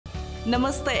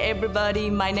Namaste everybody,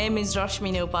 my name is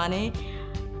Rashmi Neupane.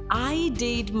 I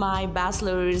did my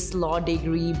bachelor's law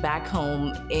degree back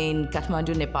home in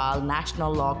Kathmandu, Nepal,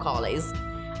 National Law College.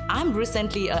 I'm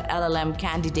recently a LLM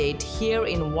candidate here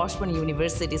in Washburn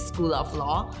University School of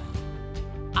Law.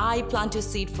 I plan to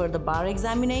sit for the bar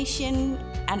examination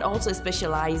and also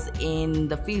specialize in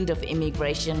the field of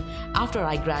immigration after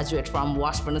I graduate from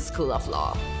Washburn School of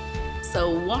Law.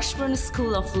 So Washburn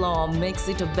School of Law makes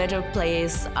it a better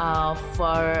place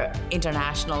for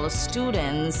international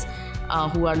students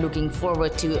who are looking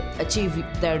forward to achieve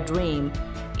their dream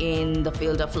in the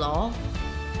field of law.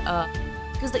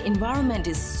 Because the environment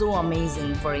is so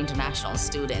amazing for international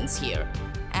students here.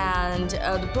 And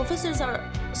the professors are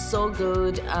so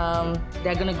good.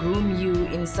 They're gonna groom you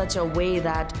in such a way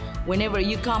that whenever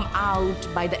you come out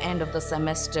by the end of the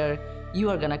semester, you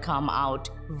are gonna come out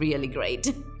really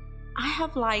great. I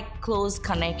have close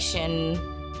connection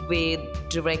with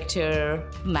director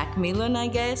Macmillan, I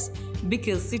guess,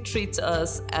 because she treats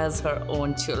us as her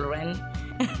own children.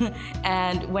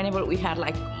 And whenever we had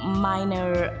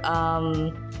minor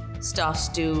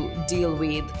stuff to deal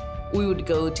with, we would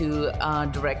go to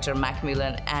director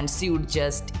Macmillan and she would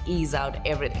just ease out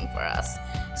everything for us.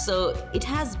 So it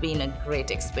has been a great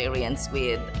experience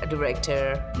with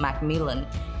director Macmillan,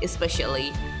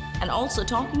 especially. And also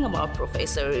talking about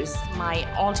professors,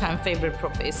 my all-time favorite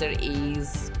professor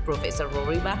is Professor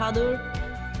Rory Bahadur.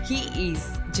 He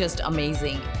is just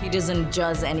amazing. He doesn't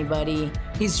judge anybody.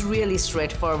 He's really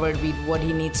straightforward with what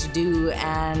he needs to do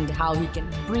and how he can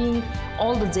bring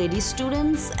all the JD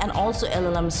students and also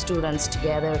LLM students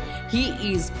together.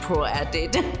 He is pro at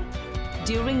it.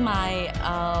 During my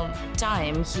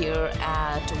time here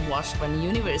at Washburn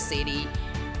University,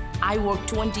 I work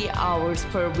 20 hours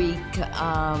per week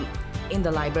in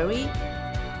the library.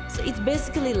 So it's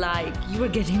basically like you are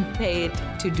getting paid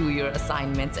to do your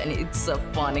assignments, and it's a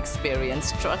fun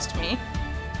experience, trust me.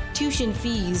 Tuition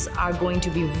fees are going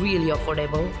to be really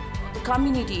affordable. The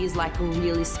community is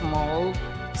really small,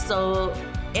 so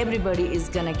everybody is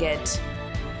gonna get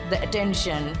the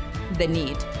attention they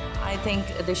need. I think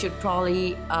they should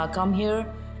probably come here,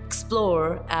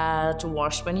 explore at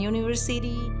Washburn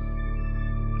University,